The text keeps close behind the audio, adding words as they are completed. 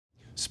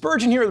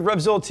Spurgeon here with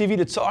RevZilla TV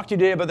to talk to you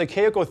today about the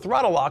Kaoko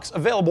Throttle Locks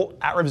available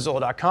at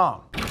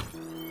RevZilla.com.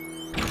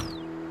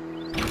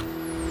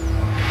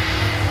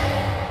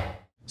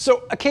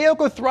 So a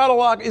Kaoko Throttle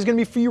Lock is going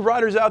to be for you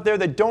riders out there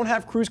that don't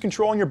have cruise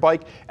control on your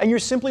bike and you're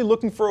simply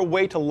looking for a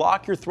way to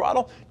lock your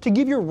throttle to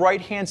give your right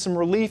hand some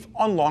relief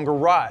on longer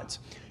rides.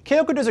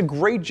 Kaoko does a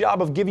great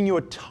job of giving you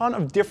a ton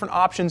of different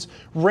options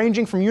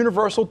ranging from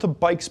universal to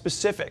bike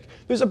specific.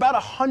 There's about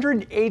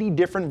 180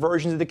 different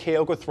versions of the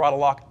Kaoko Throttle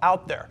Lock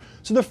out there.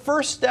 So the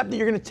first step that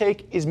you're going to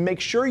take is make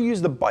sure you use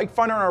the bike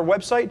finder on our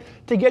website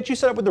to get you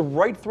set up with the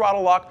right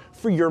throttle lock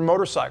for your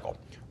motorcycle.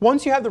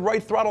 Once you have the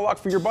right throttle lock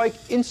for your bike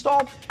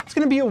installed, it's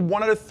going to be a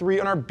 1 out of 3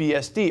 on our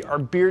BSD, our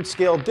beard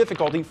scale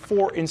difficulty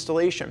for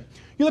installation.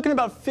 You're looking at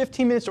about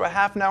 15 minutes to a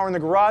half an hour in the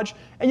garage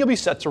and you'll be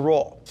set to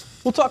roll.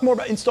 We'll talk more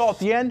about install at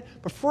the end,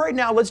 but for right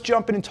now, let's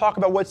jump in and talk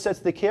about what sets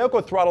the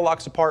Kaoko Throttle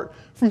Locks apart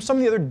from some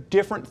of the other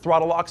different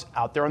throttle locks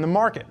out there on the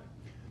market.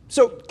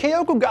 So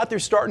Kaoko got their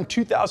start in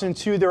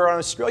 2002. They're an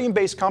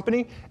Australian-based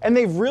company, and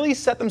they've really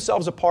set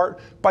themselves apart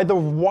by the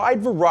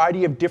wide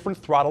variety of different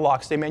throttle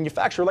locks they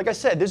manufacture. Like I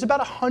said, there's about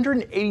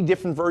 180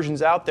 different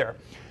versions out there.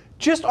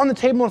 Just on the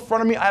table in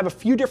front of me, I have a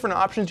few different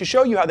options to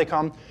show you how they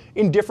come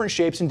in different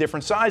shapes and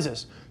different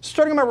sizes.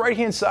 Starting on my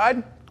right-hand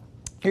side,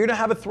 you're going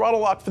to have a throttle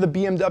lock for the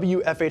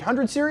BMW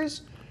F800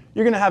 series.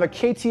 You're going to have a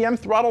KTM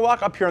throttle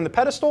lock up here on the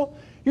pedestal.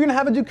 You're going to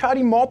have a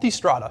Ducati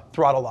Multistrada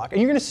throttle lock.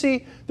 And you're going to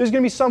see there's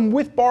going to be some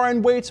with bar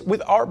end weights,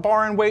 without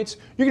bar end weights.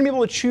 You're going to be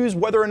able to choose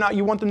whether or not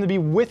you want them to be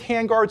with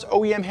handguards,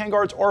 OEM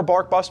handguards, or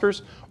bark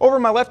busters. Over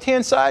on my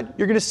left-hand side,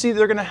 you're going to see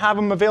they're going to have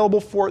them available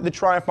for the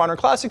Triumph Modern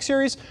Classic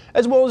series,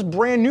 as well as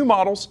brand new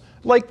models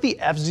like the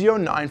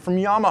F09 from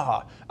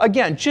Yamaha.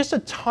 Again, just a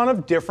ton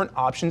of different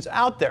options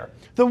out there.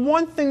 The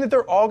one thing that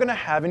they're all going to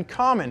have in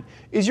common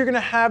is you're going to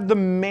have the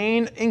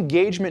main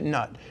engagement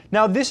nut.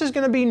 Now this is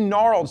going to be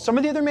gnarled. Some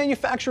of the other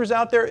manufacturers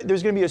out there,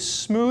 there's going to be a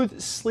smooth,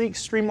 sleek,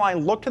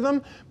 streamlined look to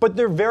them, but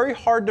they're very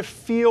hard to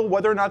feel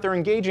whether or not they're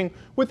engaging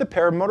with a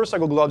pair of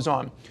motorcycle gloves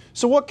on.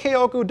 So what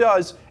Kaoko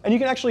does, and you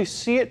can actually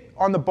see it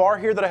on the bar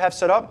here that I have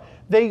set up,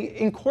 they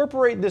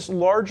incorporate this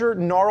larger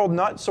gnarled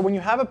nut, so when you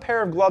have a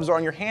pair of gloves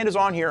on, your hand is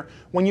on here,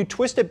 when you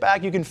twist it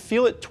back, you can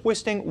feel it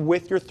twisting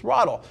with your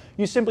throttle.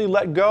 You simply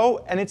let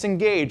go and it's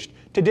engaged.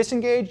 To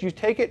disengage, you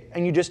take it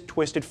and you just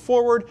twist it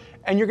forward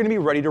and you're going to be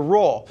ready to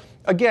roll.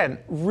 Again,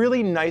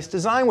 really nice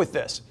design with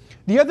this.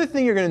 The other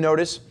thing you're going to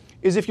notice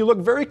is if you look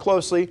very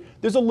closely,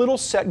 there's a little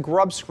set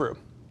grub screw.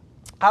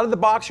 Out of the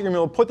box, you're going to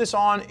be able to put this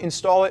on,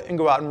 install it, and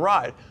go out and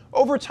ride.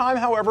 Over time,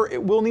 however,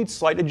 it will need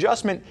slight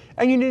adjustment,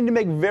 and you need to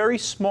make very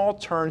small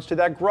turns to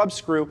that grub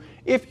screw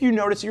if you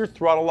notice that your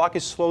throttle lock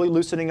is slowly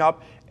loosening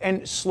up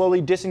and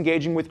slowly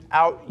disengaging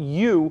without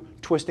you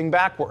twisting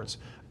backwards.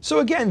 So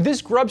again,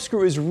 this grub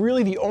screw is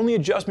really the only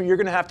adjustment you're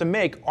going to have to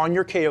make on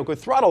your Kaoko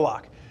throttle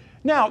lock.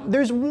 Now,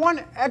 there's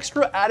one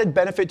extra added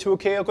benefit to a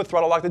Kaoko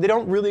throttle lock that they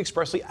don't really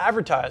expressly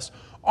advertise.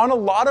 On a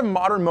lot of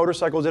modern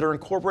motorcycles that are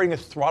incorporating a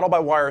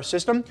throttle-by-wire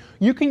system,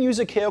 you can use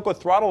a Kaoko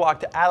throttle lock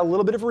to add a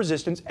little bit of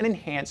resistance and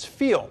enhance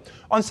feel.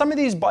 On some of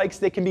these bikes,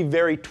 they can be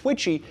very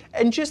twitchy,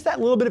 and just that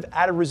little bit of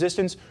added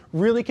resistance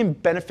really can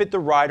benefit the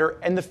rider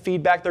and the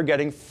feedback they're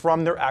getting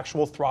from their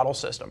actual throttle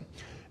system.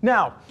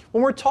 Now,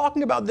 when we're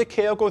talking about the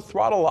Kaoko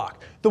throttle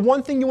lock, the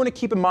one thing you want to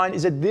keep in mind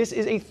is that this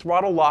is a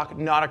throttle lock,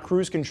 not a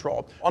cruise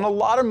control. On a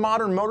lot of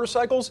modern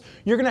motorcycles,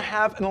 you're going to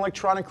have an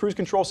electronic cruise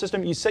control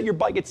system. You set your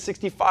bike at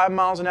 65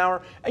 miles an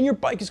hour, and your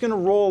bike is going to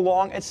roll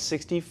along at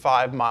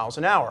 65 miles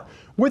an hour.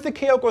 With the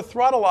Kaoko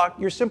throttle lock,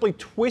 you're simply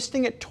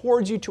twisting it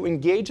towards you to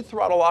engage the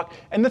throttle lock,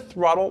 and the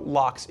throttle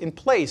locks in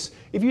place.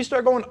 If you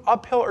start going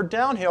uphill or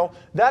downhill,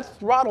 that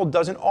throttle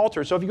doesn't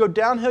alter. So if you go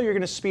downhill, you're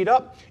going to speed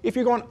up. If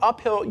you're going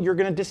uphill, you're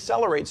going to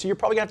decelerate. So you're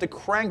probably going to have to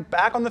crank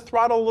back on the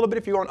throttle a little bit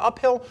if you're going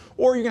uphill,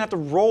 or you're going to have to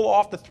roll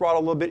off the throttle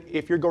a little bit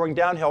if you're going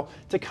downhill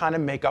to kind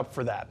of make up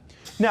for that.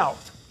 Now,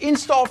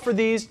 install for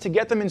these, to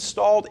get them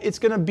installed, it's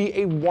going to be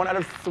a 1 out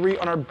of 3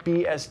 on our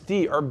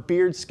BSD, our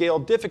beard scale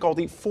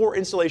difficulty for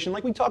installation,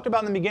 like we talked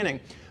about in the beginning.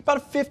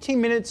 About 15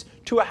 minutes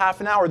to a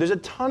half an hour. There's a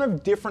ton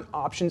of different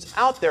options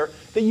out there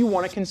that you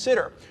want to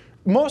consider.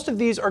 Most of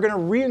these are going to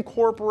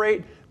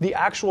reincorporate the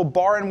actual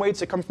bar end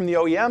weights that come from the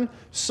OEM.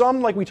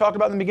 Some, like we talked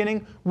about in the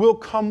beginning, will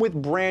come with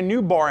brand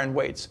new bar end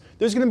weights.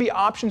 There's going to be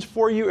options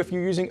for you if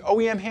you're using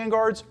OEM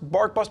handguards,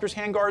 bark busters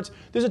handguards.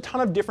 There's a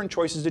ton of different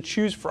choices to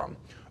choose from.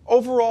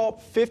 Overall,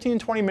 15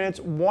 to 20 minutes,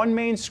 one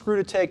main screw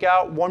to take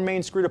out, one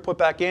main screw to put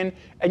back in,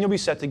 and you'll be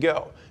set to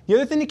go. The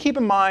other thing to keep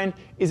in mind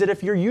is that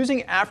if you're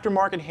using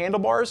aftermarket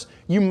handlebars,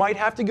 you might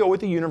have to go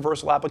with the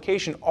universal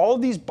application. All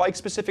of these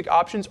bike-specific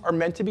options are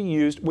meant to be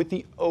used with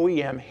the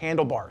OEM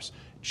handlebars.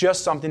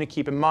 Just something to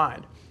keep in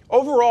mind.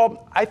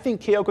 Overall, I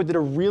think Kaoko did a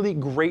really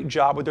great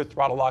job with their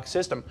throttle lock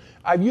system.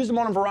 I've used them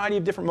on a variety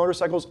of different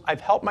motorcycles. I've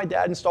helped my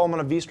dad install them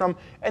on a V-Strom,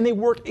 and they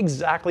work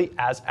exactly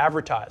as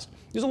advertised.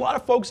 There's a lot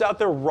of folks out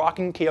there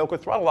rocking Kaoko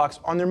throttle locks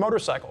on their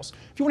motorcycles.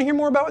 If you want to hear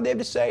more about what they have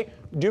to say,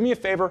 do me a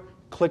favor,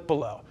 click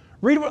below.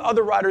 Read what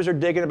other riders are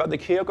digging about the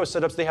Kaoko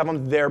setups they have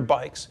on their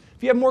bikes.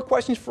 If you have more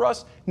questions for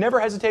us, never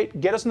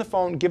hesitate, get us on the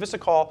phone, give us a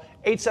call,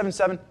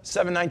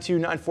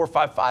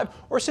 877-792-9455,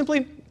 or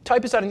simply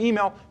type us out an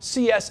email,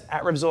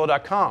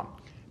 cs@RevZilla.com.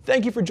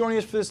 Thank you for joining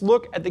us for this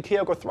look at the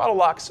Kaoko Throttle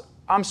Locks.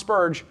 I'm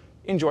Spurge.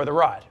 Enjoy the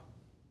ride.